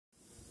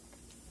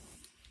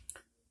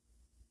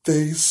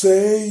They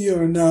say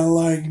you're not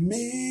like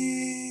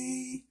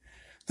me.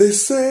 They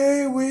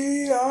say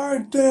we are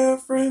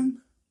different.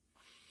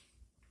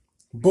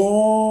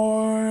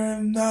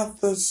 Born not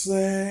the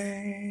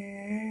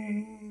same.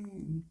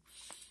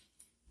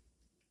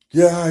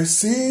 Yeah, I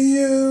see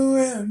you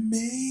and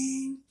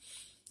me.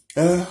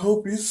 And I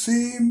hope you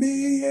see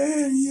me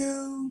and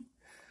you.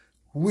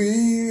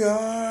 We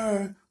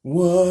are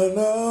one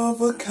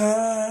of a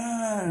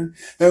kind,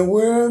 and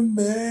we're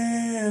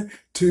meant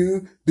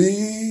to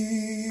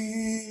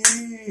be.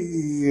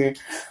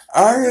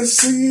 I can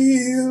see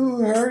you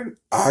hurt,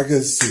 I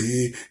can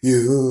see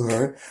you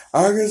hurt,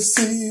 I can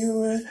see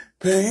you in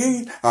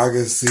pain, I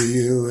can see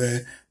you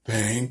in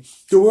pain.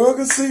 The world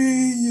can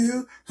see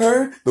you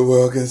hurt, the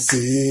world can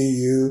see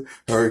you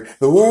hurt,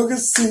 the world can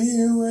see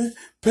you in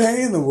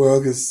pain, the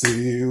world can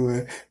see you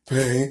in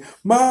pain.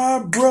 My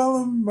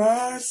brother,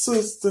 my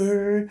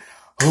sister,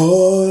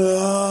 hold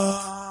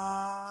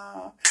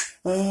on.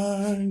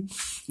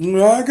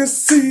 I can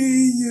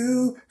see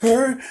you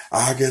hurt,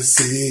 I can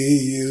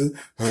see you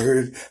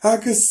hurt, I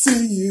can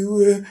see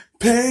you in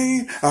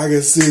pain, I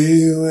can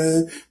see you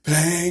in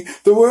pain.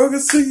 The world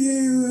can see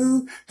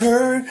you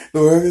hurt,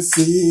 the world can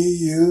see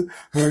you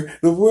hurt,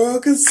 the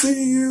world can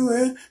see you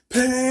in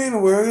pain, the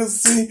world can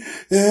see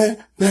you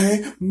in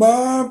pain.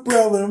 My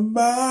brother,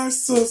 my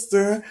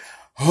sister,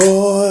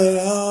 hold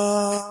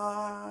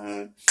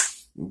on.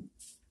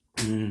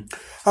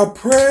 I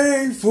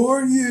pray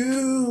for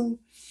you.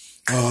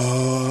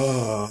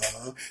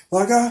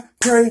 Like I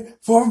pray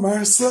for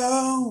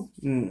myself.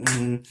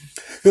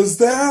 'Cause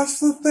that's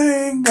the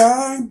thing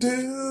I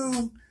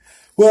do.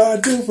 What I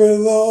do for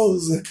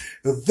those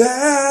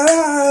that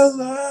I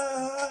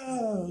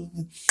love.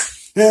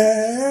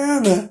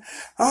 And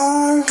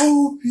I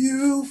hope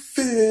you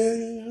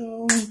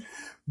feel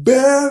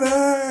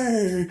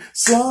better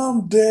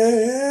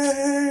someday.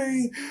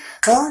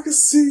 I can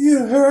see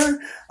you hurt,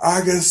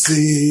 I can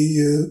see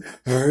you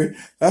hurt,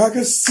 I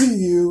can see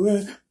you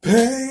in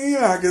pain,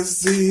 I can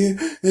see you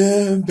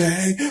in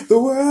pain. The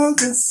world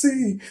can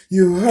see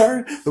you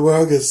hurt, the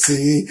world can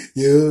see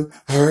you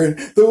hurt,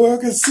 the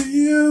world can see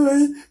you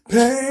in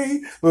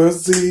pain, the world can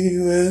see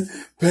you in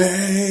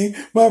pain.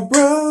 My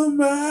brother,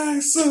 my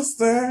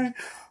sister,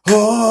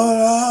 hold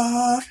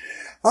on.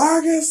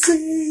 I can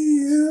see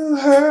you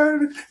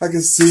hurt, I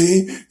can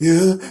see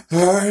you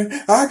hurt,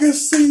 I can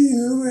see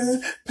you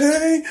in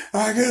pain,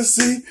 I can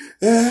see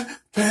in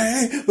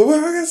pain. The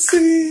world can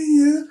see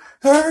you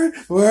hurt,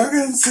 the world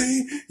can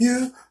see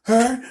you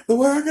hurt, the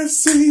world can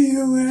see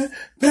you in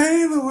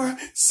pain, the world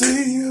can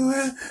see you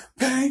in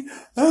pain.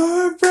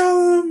 My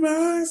brother,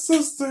 my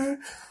sister,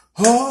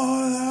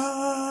 hold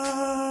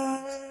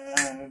on.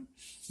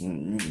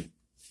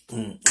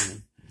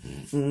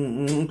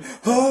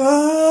 Hold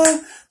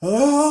on,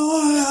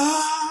 hold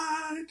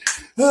on,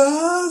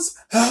 us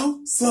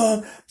helps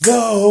on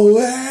the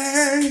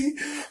way.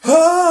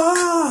 Hold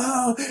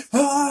on,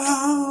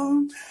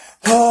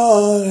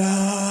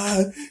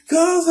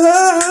 'cause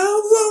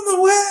help's on the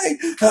way,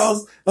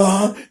 help's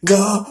on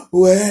the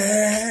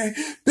way.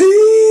 Be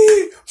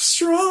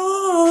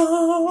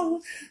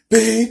strong,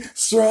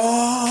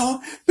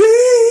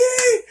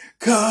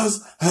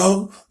 cause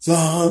help's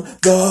on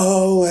the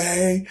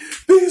way.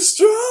 Be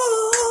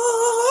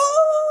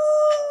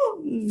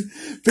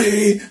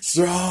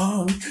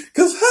strong,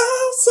 cause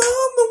help's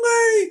on the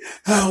way,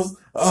 help's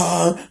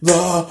on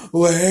the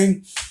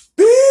way.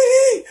 Be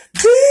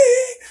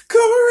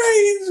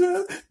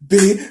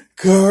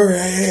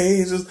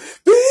courageous,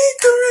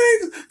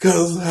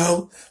 cause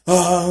help's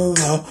on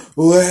the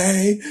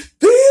way.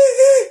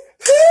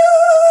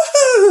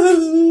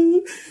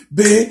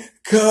 Be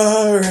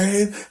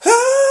courageous,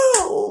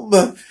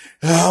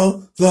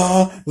 help the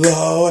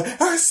way.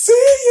 I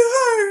see you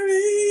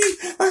hurting,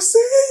 I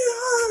see you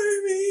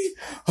hurting.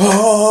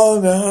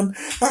 Hold on,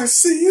 I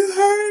see you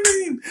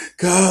hurting,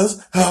 'cause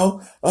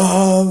help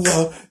on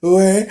the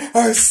way.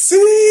 I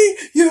see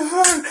you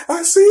hurt,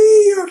 I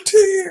see your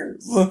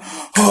tears.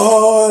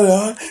 Hold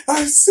on,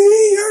 I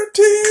see your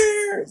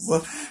tears.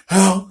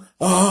 Help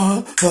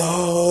on the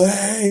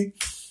way.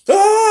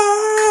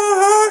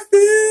 Oh,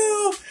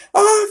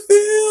 I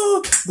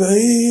feel,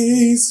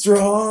 be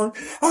strong.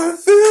 I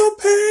feel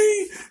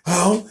pain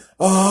out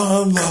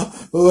on the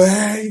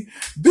way.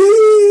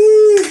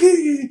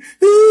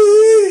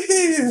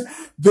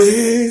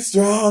 Be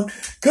strong,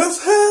 'cause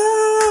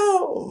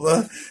help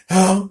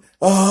out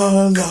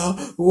on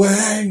the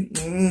way.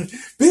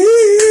 Be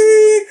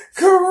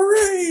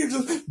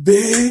courageous,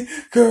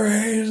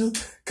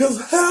 'cause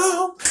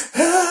help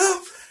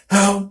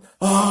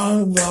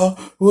on the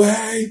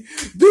way.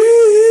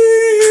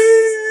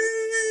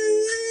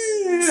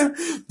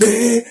 Be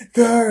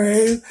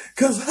courageous,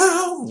 'cause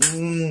help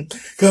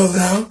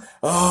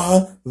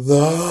on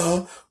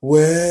the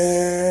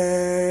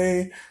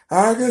way.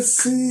 I can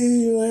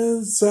see you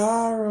in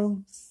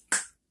sorrow,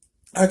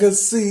 I can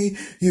see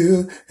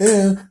you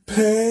in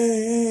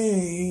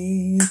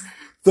pain.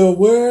 The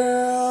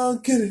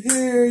world can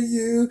hear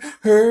you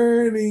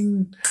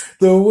hurting.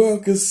 The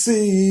world can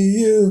see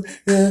you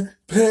in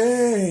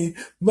pain.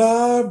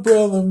 My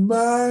brother,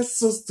 my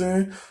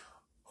sister.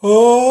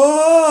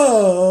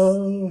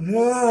 Oh,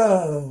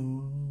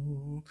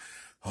 oh,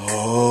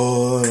 oh.